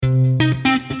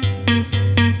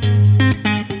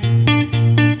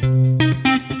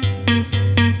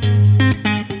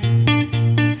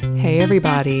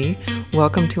everybody.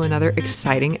 Welcome to another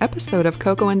exciting episode of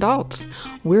Coco and Daltz.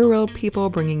 We're real people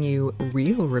bringing you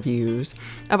real reviews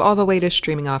of all the latest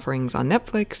streaming offerings on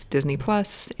Netflix, Disney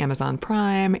Plus, Amazon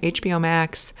Prime, HBO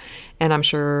Max, and I'm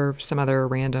sure some other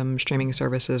random streaming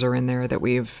services are in there that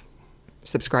we've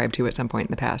subscribed to at some point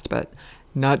in the past, but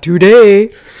not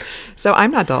today. So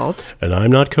I'm not Daltz. And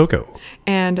I'm not Coco.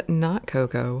 And not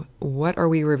Coco. What are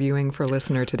we reviewing for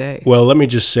listener today? Well, let me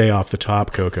just say off the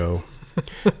top, Coco,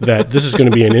 that this is going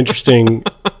to be an interesting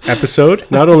episode,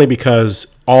 not only because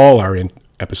all our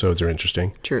episodes are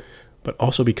interesting, True, but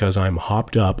also because I'm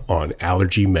hopped up on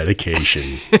allergy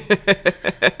medication.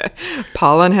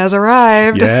 Pollen has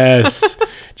arrived. Yes.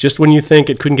 Just when you think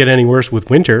it couldn't get any worse with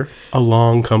winter,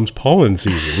 along comes pollen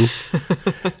season.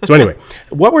 So anyway,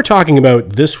 what we're talking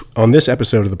about on this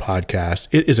episode of the podcast,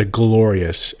 it is a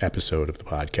glorious episode of the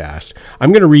podcast.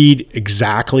 I'm going to read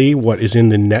exactly what is in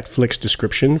the Netflix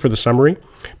description for the summary,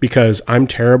 because I'm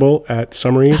terrible at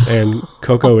summaries and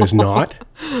Coco is not.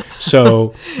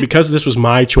 So because this was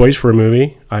my choice for a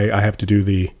movie, I have to do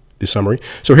the summary.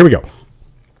 So here we go.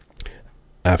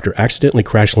 After accidentally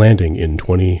crash landing in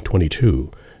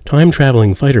 2022,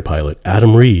 time-traveling fighter pilot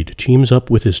Adam Reed teams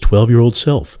up with his 12-year-old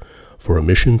self for a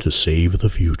mission to save the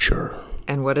future.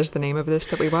 And what is the name of this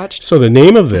that we watched? So the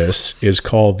name of this is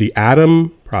called The Adam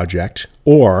Project,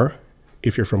 or,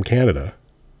 if you're from Canada,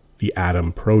 The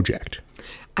Adam Project.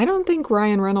 I don't think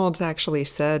Ryan Reynolds actually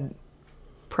said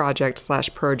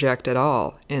project at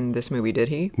all in this movie, did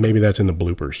he? Maybe that's in the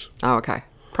bloopers. Oh, okay.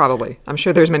 Probably. I'm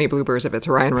sure there's many bloopers if it's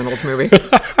a Ryan Reynolds movie.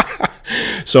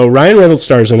 So Ryan Reynolds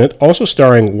stars in it, also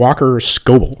starring Walker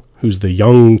Scobell, who's the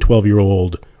young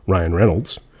 12-year-old Ryan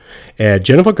Reynolds, and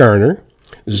Jennifer Garner,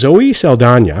 Zoe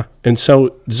Saldana. And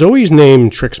so Zoe's name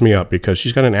tricks me up because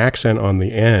she's got an accent on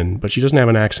the N, but she doesn't have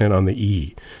an accent on the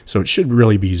E. So it should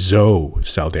really be Zoe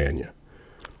Saldana.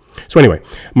 So anyway,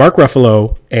 Mark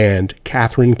Ruffalo and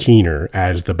Catherine Keener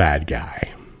as the bad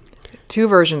guy. Two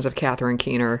versions of Catherine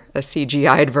Keener, a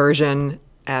CGI'd version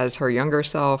as her younger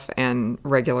self and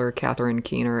regular Catherine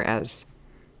Keener as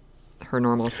her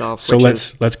normal self. So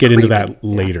let's get into that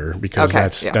later, because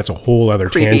that's a whole other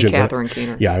creepy tangent. Catherine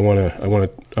Keener. Yeah, I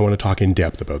want to talk in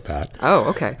depth about that. Oh,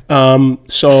 okay.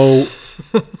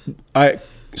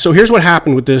 So here's what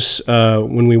happened with this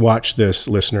when we watched this,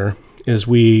 listener. Is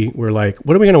we were like,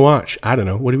 what are we going to watch? I don't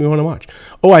know. What do we want to watch?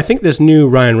 Oh, I think this new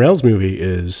Ryan Reynolds movie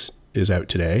is out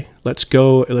today. Let's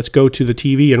go to the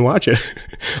TV and watch it.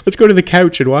 Let's go to the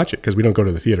couch and watch it, because we don't go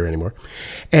to the theater anymore.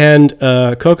 And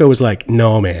Coco was like,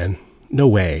 no, man, no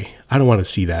way. I don't want to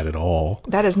see that at all.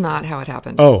 That is not how it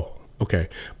happened. Oh, okay.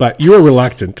 But you were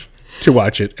reluctant to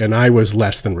watch it, and I was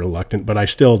less than reluctant, but I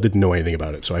still didn't know anything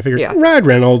about it. So I figured, Ryan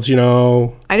Reynolds,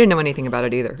 I didn't know anything about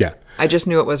it either. Yeah. I just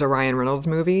knew it was a Ryan Reynolds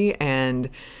movie, and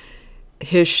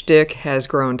his shtick has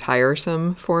grown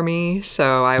tiresome for me.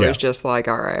 So I was just like,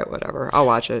 all right, whatever. I'll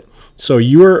watch it. So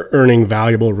you are earning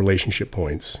valuable relationship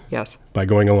points. Yes. By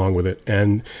going along with it.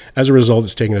 And as a result,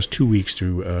 it's taken us 2 weeks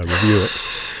to review it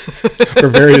for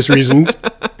various reasons.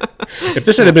 If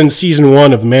this had been season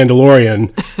 1 of The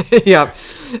Mandalorian. Yep.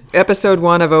 Episode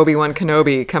 1 of Obi-Wan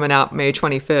Kenobi coming out May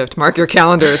 25th. Mark your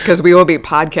calendars, because we will be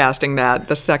podcasting that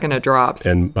the second it drops.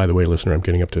 And by the way, listener, I'm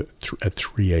getting up to at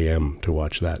 3 a.m. to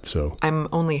watch that. So I'm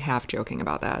only half joking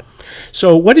about that.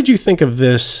 So what did you think of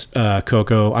this,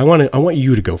 Coco? I want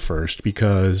you to go first,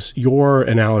 because your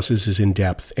analysis is in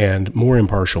depth and more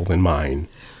impartial than mine.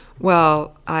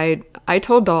 Well, I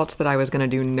told Daltz that I was going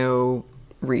to do no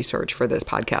research for this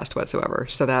podcast whatsoever.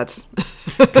 So that's...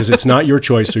 Because it's not your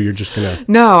choice, so you're just going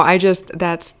to... No,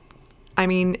 it's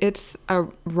a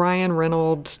Ryan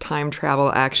Reynolds time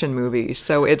travel action movie.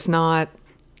 So it's not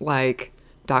like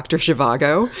Dr.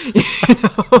 Zhivago.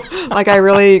 Like I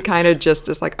really kind of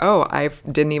just like, oh, I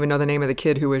didn't even know the name of the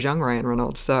kid who was young Ryan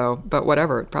Reynolds. So, but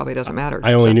whatever, it probably doesn't matter.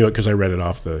 I only knew it because I read it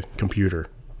off the computer.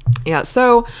 Yeah,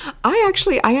 so I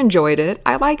enjoyed it.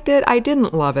 I liked it. I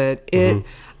didn't love it.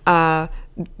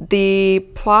 The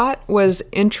plot was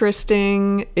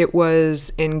interesting. It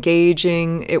was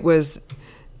engaging. It was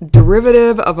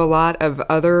derivative of a lot of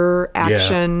other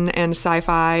action and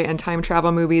sci-fi and time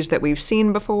travel movies that we've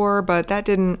seen before, but that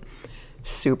didn't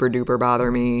super duper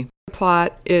bother me. The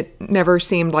plot, it never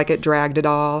seemed like it dragged at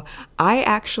all. I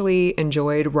actually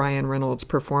enjoyed Ryan Reynolds'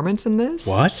 performance in this.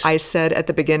 What? I said at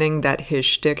the beginning that his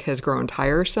shtick has grown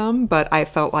tiresome, but I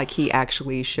felt like he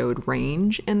actually showed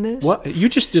range in this. What? You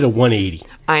just did a 180.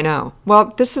 I know.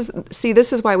 Well, this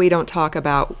is why we don't talk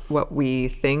about what we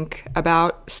think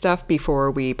about stuff before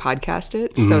we podcast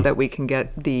it, so that we can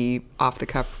get the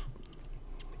off-the-cuff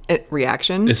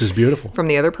reaction. This is beautiful. From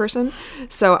the other person.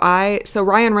 So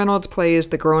Ryan Reynolds plays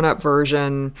the grown-up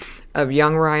version of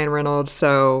young Ryan Reynolds.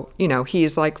 So,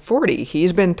 he's like 40.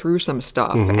 He's been through some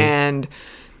stuff and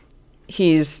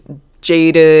he's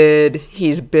jaded,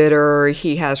 he's bitter,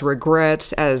 he has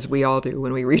regrets, as we all do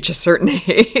when we reach a certain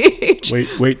age.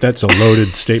 Wait, that's a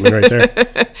loaded statement right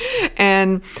there.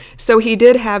 And so he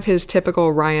did have his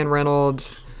typical Ryan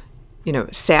Reynolds,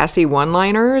 sassy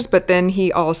one-liners, but then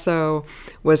he also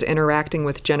was interacting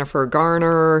with Jennifer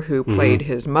Garner, who played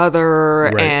his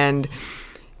mother, Right. and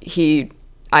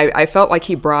I felt like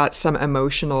he brought some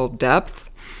emotional depth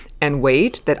and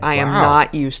weight that I am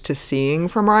not used to seeing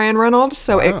from Ryan Reynolds.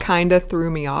 So it kind of threw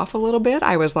me off a little bit.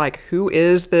 I was like, who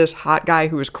is this hot guy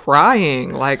who's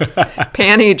crying? Like,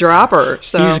 panty dropper.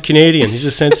 So He's a Canadian. He's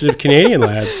a sensitive Canadian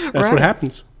lad. That's Right. what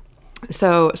happens.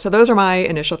 So those are my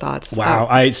initial thoughts. Wow.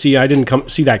 I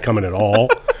didn't see that coming at all,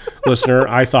 listener.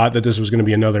 I thought that this was going to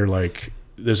be another,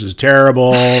 this is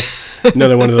terrible.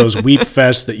 Another one of those weep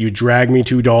fests that you drag me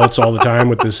to adults all the time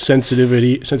with the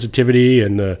sensitivity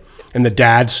and the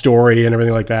dad story and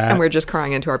everything like that. And we're just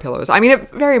crying into our pillows. I mean, it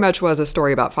very much was a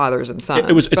story about fathers and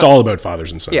sons. It's all about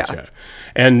fathers and sons. Yeah. Yeah.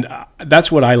 And that's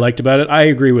what I liked about it. I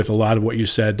agree with a lot of what you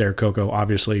said there, Coco,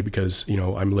 obviously, because,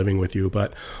 I'm living with you.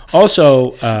 But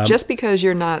also... just because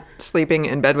you're not sleeping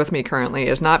in bed with me currently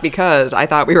is not because I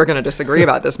thought we were going to disagree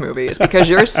about this movie. It's because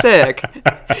you're sick.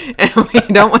 And we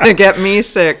don't want to get me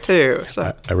sick, too.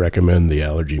 So. I recommend the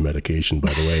allergy medication,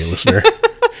 by the way, listener.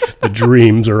 The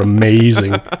dreams are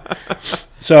amazing.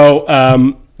 So,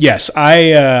 yes,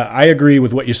 I agree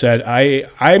with what you said.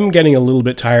 I'm getting a little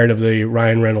bit tired of the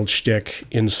Ryan Reynolds shtick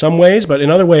in some ways, but in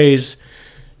other ways,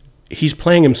 he's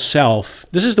playing himself.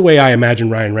 This is the way I imagine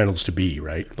Ryan Reynolds to be,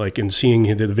 right? Like in seeing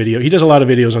the video, he does a lot of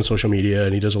videos on social media,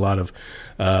 and he does a lot of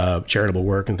charitable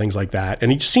work and things like that.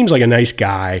 And he just seems like a nice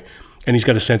guy, and he's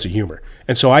got a sense of humor.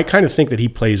 And so I kind of think that he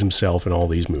plays himself in all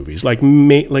these movies, like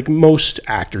most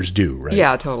actors do, right?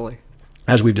 Yeah, totally.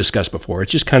 As we've discussed before,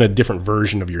 it's just kind of a different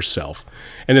version of yourself.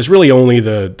 And it's really only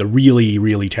the really,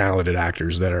 really talented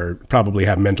actors that probably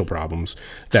have mental problems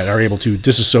that are able to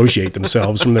disassociate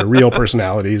themselves from their real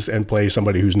personalities and play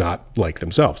somebody who's not like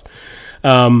themselves.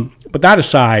 But that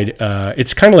aside,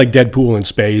 it's kind of like Deadpool in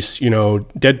space.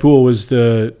 Deadpool was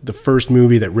the first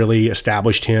movie that really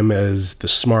established him as the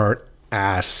smart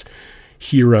ass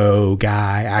hero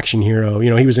guy, action hero.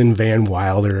 He was in Van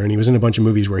Wilder, and he was in a bunch of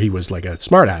movies where he was like a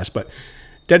smart ass, but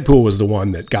Deadpool was the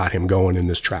one that got him going in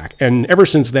this track. And ever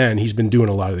since then, he's been doing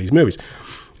a lot of these movies.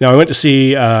 Now, I went to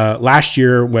see, last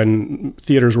year when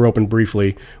theaters were open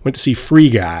briefly, went to see Free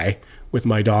Guy with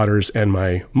my daughters and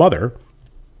my mother.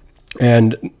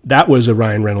 And that was a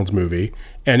Ryan Reynolds movie,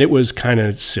 and it was kind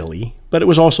of silly, but it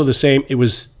was also the same. It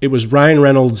was Ryan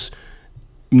Reynolds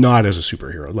not as a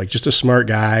superhero, like just a smart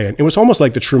guy. And it was almost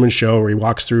like the Truman Show, where he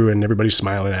walks through and everybody's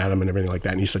smiling at him and everything like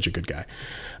that. And he's such a good guy.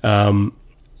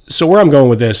 So where I'm going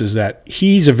with this is that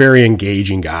he's a very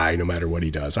engaging guy, no matter what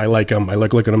he does. I like him. I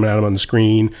like looking at him on the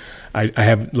screen. I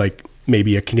have like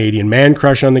maybe a Canadian man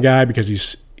crush on the guy because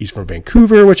he's from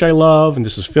Vancouver, which I love. And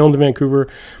this is filmed in Vancouver.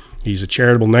 He's a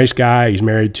charitable, nice guy. He's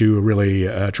married to a really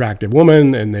attractive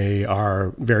woman, and they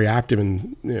are very active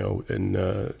in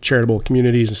charitable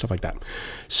communities and stuff like that.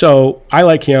 So I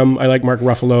like him. I like Mark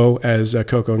Ruffalo, as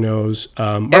Coco knows.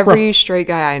 Every straight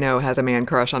guy I know has a man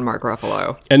crush on Mark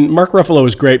Ruffalo. And Mark Ruffalo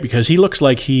is great because he looks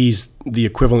like he's the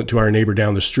equivalent to our neighbor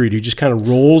down the street. He just kind of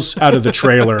rolls out of the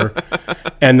trailer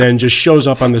and then just shows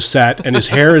up on the set, and his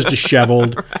hair is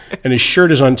disheveled and his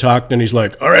shirt is untucked, and he's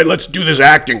like, all right, let's do this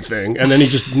acting thing. And then he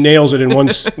just nails it in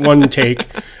one take,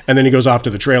 and then he goes off to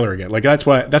the trailer again. Like that's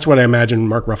what I imagine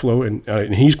Mark Ruffalo,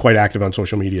 and he's quite active on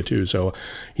social media too. So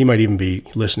he might even be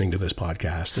listening to this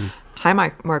podcast. And Hi,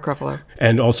 Mark Ruffalo.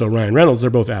 And also Ryan Reynolds.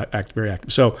 They're both very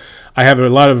active. So I have a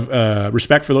lot of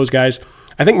respect for those guys.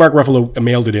 I think Mark Ruffalo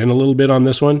mailed it in a little bit on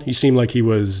this one. He seemed like he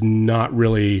was not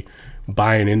really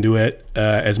buying into it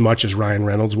as much as Ryan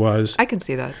Reynolds was. I can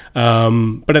see that.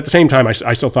 But at the same time,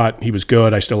 I still thought he was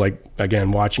good. I still like,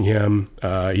 again, watching him.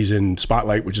 He's in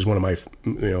Spotlight, which is one of my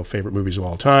favorite movies of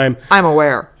all time. I'm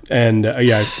aware. And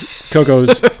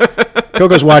Coco's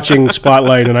watching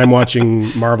Spotlight, and I'm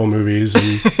watching Marvel movies,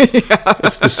 and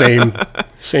it's the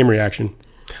same reaction.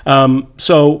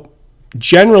 So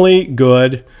generally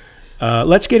good.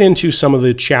 Let's get into some of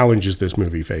the challenges this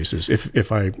movie faces,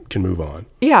 if I can move on.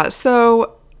 Yeah,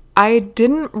 so I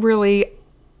didn't really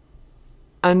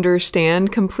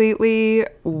understand completely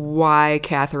why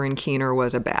Catherine Keener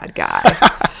was a bad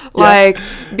guy.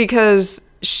 Because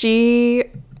she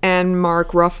and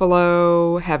Mark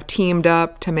Ruffalo have teamed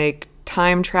up to make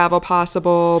time travel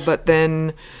possible, but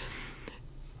then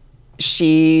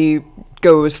she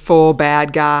goes full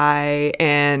bad guy,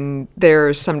 and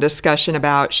there's some discussion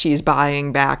about she's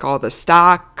buying back all the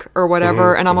stock or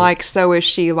whatever. And I'm like, so is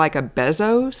she like a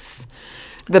Bezos?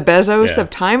 The Bezos of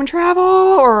time travel?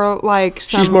 Or like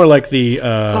She's more like the...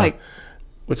 like...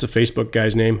 What's the Facebook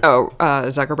guy's name?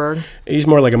 Zuckerberg. He's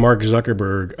more like a Mark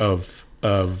Zuckerberg of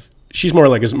she's more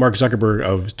like a Mark Zuckerberg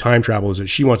of time travel, is that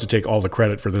she wants to take all the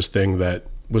credit for this thing that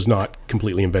was not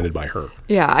completely invented by her.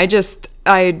 Yeah, I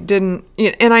didn't,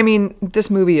 and I mean, this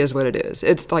movie is what it is.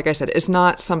 It's like I said, it's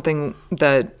not something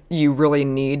that you really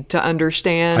need to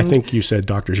understand. I think you said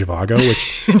Dr. Zhivago,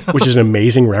 which is an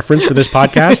amazing reference for this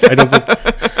podcast. I don't think...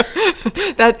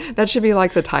 That should be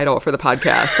like the title for the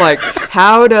podcast. Like,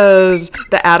 how does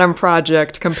the Atom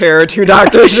Project compare to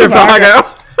Dr.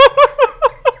 Zhivago?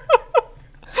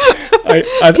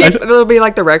 It'll be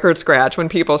like the record scratch when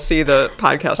people see the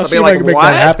podcast. They'll be like, if I can what?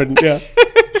 Make that happen. Yeah.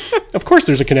 Of course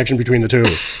there's a connection between the two.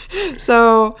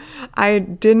 So I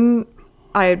didn't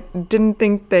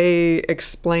think they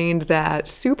explained that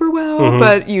super well,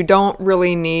 but you don't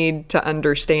really need to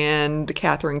understand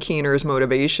Catherine Keener's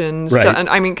motivations. Right.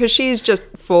 I mean, because she's just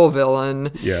full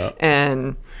villain. Yeah.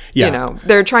 And,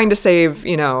 they're trying to save,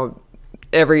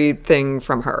 everything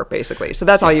from her, basically. So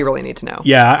that's all you really need to know.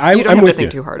 Yeah, you don't have to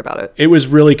think too hard about it. It was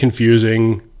really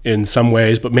confusing in some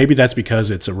ways, but maybe that's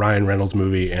because it's a Ryan Reynolds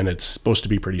movie and it's supposed to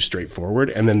be pretty straightforward.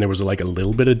 And then there was like a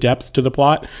little bit of depth to the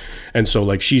plot. And so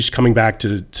like she's coming back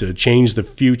to change the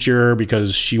future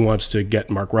because she wants to get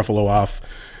Mark Ruffalo off,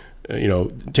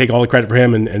 take all the credit for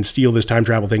him and steal this time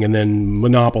travel thing and then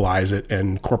monopolize it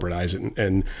and corporatize it.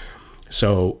 And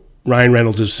so Ryan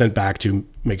Reynolds is sent back to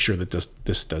make sure that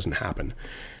this doesn't happen.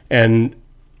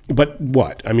 But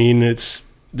what? I mean,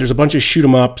 there's a bunch of shoot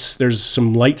 'em ups. There's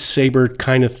some lightsaber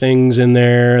kind of things in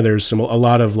there. There's a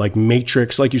lot of like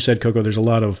Matrix, like you said, Coco. There's a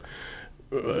lot of,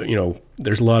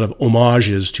 there's a lot of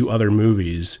homages to other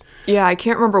movies. Yeah, I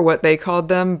can't remember what they called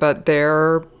them, but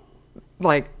they're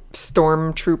like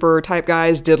stormtrooper type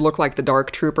guys did look like the dark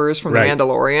troopers from The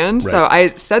Mandalorian. Right. So I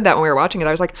said that when we were watching it.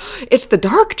 I was like, it's the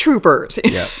dark troopers.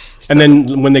 Yeah. And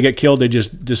then when they get killed, they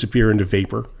just disappear into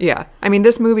vapor. Yeah. I mean,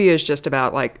 this movie is just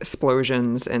about like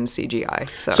explosions and CGI.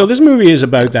 So this movie is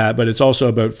about that, but it's also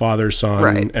about father-son,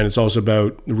 right. And it's also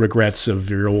about regrets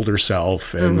of your older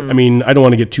self. And I mean, I don't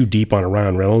want to get too deep on a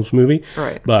Ryan Reynolds movie,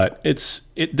 right. But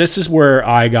this is where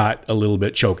I got a little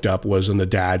bit choked up, was on the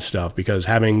dad stuff, because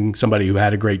having somebody who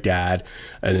had a great dad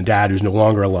and a dad who's no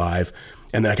longer alive,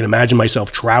 and I can imagine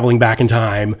myself traveling back in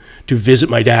time to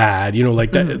visit my dad,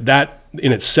 like that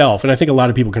in itself. And I think a lot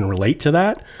of people can relate to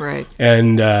that. Right.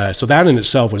 And so that in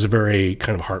itself was a very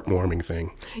kind of heartwarming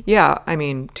thing. Yeah. I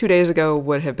mean, 2 days ago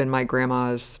would have been my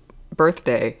grandma's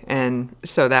birthday. And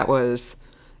so that was,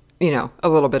 a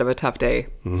little bit of a tough day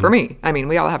for me. I mean,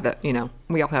 we all have that,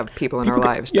 we all have people in our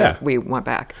lives that we want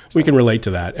back. So. We can relate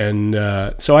to that. And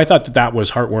so I thought that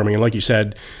was heartwarming. And like you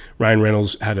said, Ryan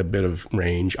Reynolds had a bit of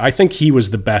range. I think he was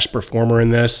the best performer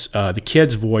in this. The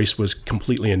kid's voice was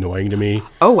completely annoying to me.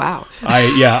 Oh, wow.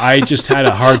 I just had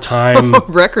a hard time.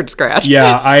 Record scratch.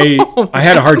 Yeah, I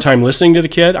had a hard time listening to the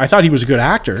kid. I thought he was a good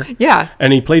actor. Yeah.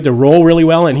 And he played the role really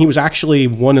well. And he was actually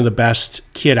one of the best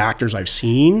kid actors I've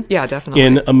seen. Yeah, definitely.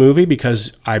 In a movie,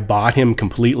 because I bought him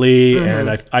completely. And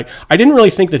I didn't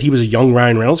really think that he was a young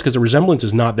Ryan Reynolds, because the resemblance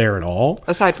is not there at all.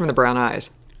 Aside from the brown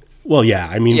eyes. Well, yeah,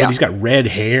 I mean, but he's got red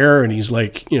hair, and he's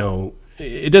like, and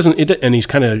he's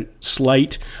kind of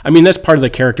slight. I mean, that's part of the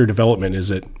character development, is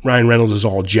that Ryan Reynolds is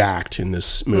all jacked in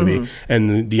this movie,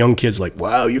 and the young kid's like,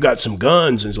 wow, you got some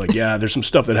guns, and he's like, yeah, there's some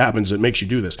stuff that happens that makes you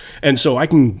do this. And so I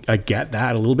get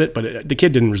that a little bit, but the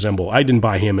kid I didn't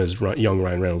buy him as young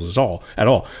Ryan Reynolds at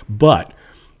all, but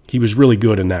he was really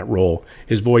good in that role.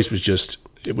 His voice was just,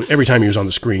 every time he was on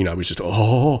the screen, I was just,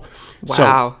 oh.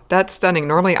 Wow, that's stunning.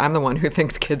 Normally, I'm the one who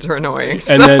thinks kids are annoying.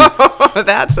 And then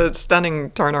that's a stunning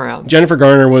turnaround. Jennifer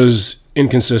Garner was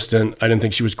inconsistent. I didn't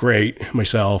think she was great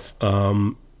myself.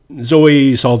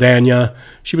 Zoe Saldana,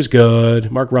 she was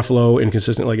good. Mark Ruffalo,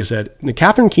 inconsistent, like I said. And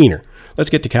Catherine Keener.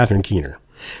 Let's get to Catherine Keener.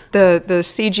 The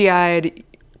CGI'd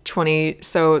 20...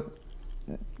 So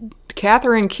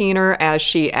Catherine Keener, as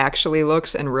she actually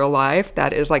looks in real life,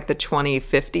 that is like the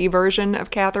 2050 version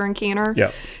of Catherine Keener.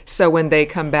 Yeah. So when they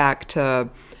come back to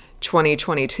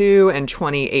 2022 and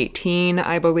 2018,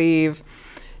 I believe,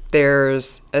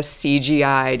 there's a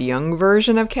CGI'd young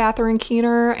version of Catherine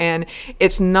Keener, and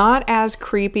it's not as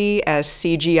creepy as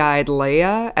CGI'd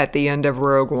Leia at the end of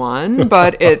Rogue One,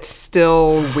 but it's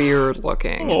still weird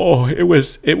looking. Oh, it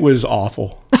was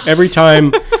awful. Every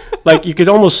time, like, you could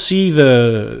almost see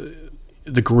the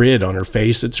the grid on her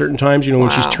face at certain times, when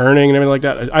she's turning and everything like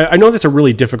that. I know that's a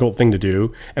really difficult thing to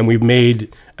do, and we've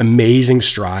made amazing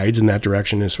strides in that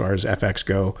direction as far as FX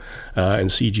go and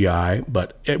CGI,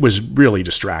 but it was really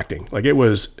distracting. Like, it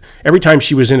was, every time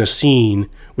she was in a scene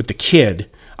with the kid,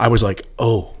 I was like,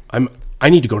 oh, I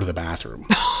need to go to the bathroom.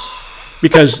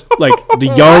 Because like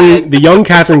the young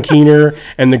Catherine Keener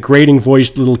and the grating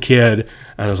voiced little kid,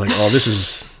 and I was like, oh, this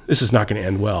is not going to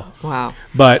end well. Wow.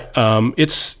 But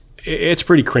it's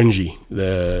pretty cringy,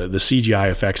 the CGI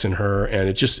effects in her, and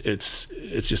it's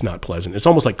just not pleasant. It's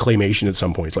almost like claymation at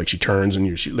some points. Like, she turns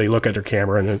and they look at her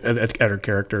camera and at her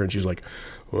character, and she's like,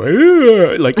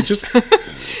 like, it just.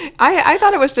 I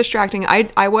thought it was distracting.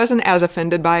 I wasn't as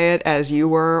offended by it as you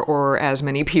were, or as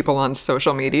many people on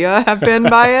social media have been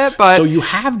by it. But so you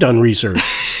have done research.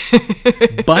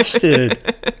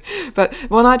 Busted. But,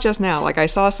 well, not just now. Like, I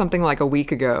saw something like a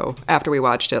week ago after we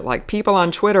watched it, like people on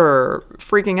Twitter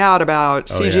freaking out about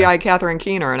CGI Catherine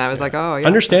Keener, and I was like, oh, yeah.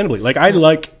 Understandably. Like, I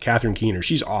like Catherine Keener.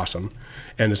 She's awesome.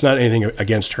 And it's not anything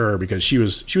against her, because she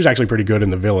was actually pretty good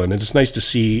in The Villain. And it's nice to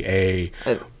see a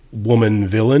woman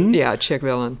villain. Yeah, a chick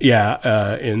villain.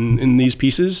 Yeah, in these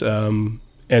pieces.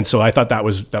 And so I thought that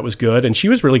was good. And she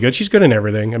was really good. She's good in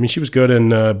everything. I mean, she was good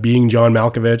in Being John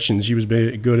Malkovich, and she was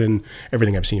good in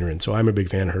everything I've seen her in. So I'm a big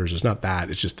fan of hers. It's not that.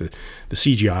 It's just the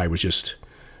CGI was just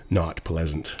not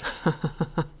pleasant.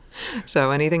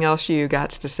 So anything else you got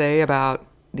to say about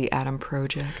the Adam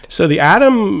Project? So the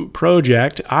Adam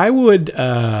Project, I would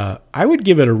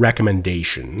give it a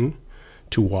recommendation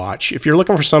to watch if you're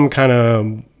looking for some kind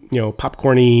of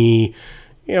popcorny,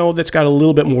 that's got a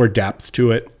little bit more depth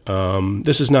to it.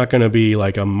 This is not going to be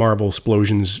like a Marvel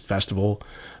Explosions festival,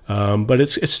 but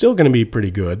it's still going to be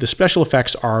pretty good. The special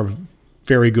effects are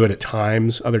very good at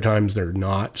times. Other times they're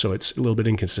not, so it's a little bit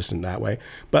inconsistent that way.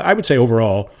 But I would say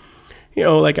overall,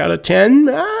 like out of 10,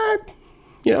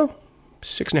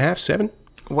 6.5, 7.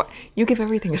 What? You give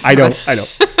everything a 7. I don't.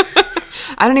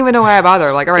 I don't even know why I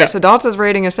bother. Like, all right, so Dalton's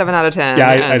rating is 7 out of 10. Yeah,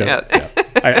 I don't. Yeah.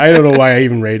 I don't know why I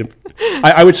even rate him.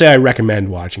 I would say I recommend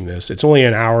watching this. It's only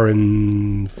an hour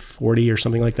and 40 or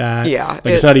something like that. Yeah. Like,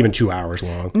 it's not even 2 hours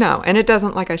long. No, and it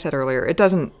doesn't, like I said earlier, it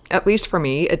doesn't, at least for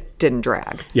me, it didn't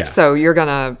drag. Yeah. So you're going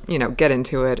to, get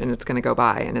into it, and it's going to go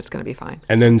by, and it's going to be fine.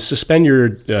 And then suspend your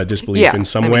disbelief in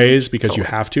some ways, because totally.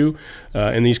 You have to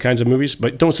in these kinds of movies.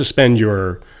 But don't suspend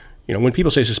your, when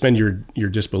people say suspend your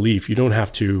disbelief, you don't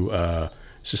have to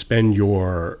suspend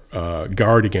your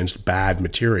guard against bad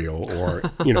material or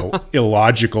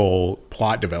illogical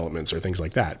plot developments or things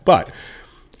like that. But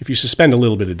if you suspend a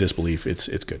little bit of disbelief, it's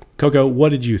good. Coco, what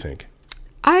did you think?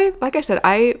 Like I said,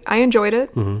 I enjoyed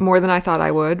it more than I thought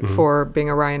I would for being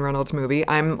a Ryan Reynolds movie.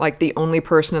 I'm like the only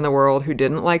person in the world who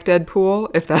didn't like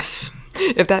Deadpool, if that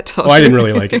tells you. I didn't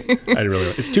really like it.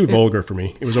 It's too vulgar for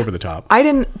me. It was over the top.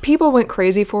 People went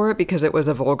crazy for it because it was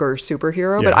a vulgar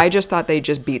superhero, but I just thought they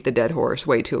just beat the dead horse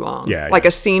way too long. Yeah. Like,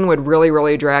 a scene would really,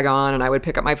 really drag on, and I would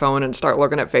pick up my phone and start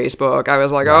looking at Facebook. I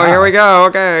was like, oh, here we go.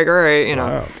 Okay, great.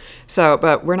 Wow. So,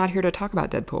 but we're not here to talk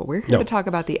about Deadpool. We're here to talk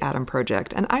about the Adam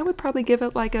Project, and I would probably give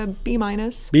it like a B-.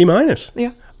 B-?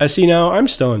 Yeah. I see now. I'm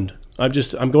stunned.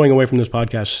 I'm going away from this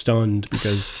podcast stunned,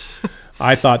 because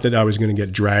I thought that I was going to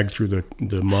get dragged through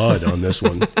the mud on this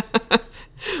one.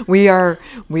 We are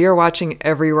watching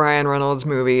every Ryan Reynolds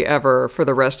movie ever for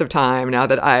the rest of time, now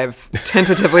that I've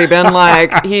tentatively been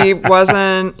like, he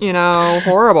wasn't,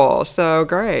 horrible. So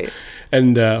great.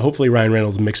 And hopefully Ryan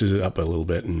Reynolds mixes it up a little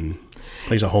bit and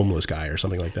plays a homeless guy or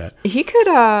something like that. He could,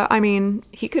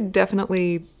 he could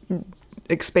definitely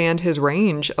expand his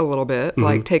range a little bit,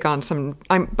 like take on some,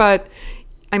 but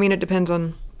it depends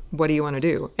on what do you want to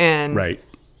do. And right.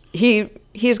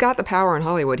 He's got the power in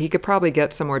Hollywood. He could probably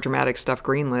get some more dramatic stuff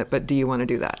greenlit, but do you want to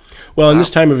do that? Well, in this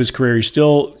time of his career, he's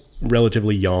still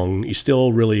relatively young. He's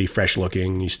still really fresh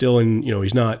looking. He's still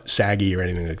he's not saggy or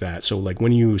anything like that. So like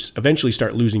when you eventually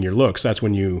start losing your looks, that's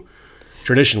when you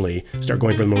traditionally start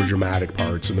going for the more dramatic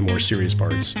parts and the more serious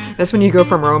parts. That's when you go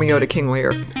from Romeo to King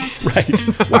Lear.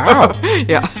 Right. Wow.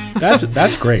 Yeah.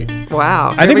 That's great.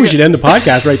 Wow. I think we should end the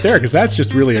podcast right there, because that's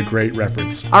just really a great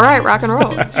reference. All right, rock and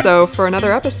roll. So for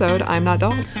another episode, I'm not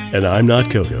Dolls. And I'm not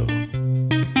Coco.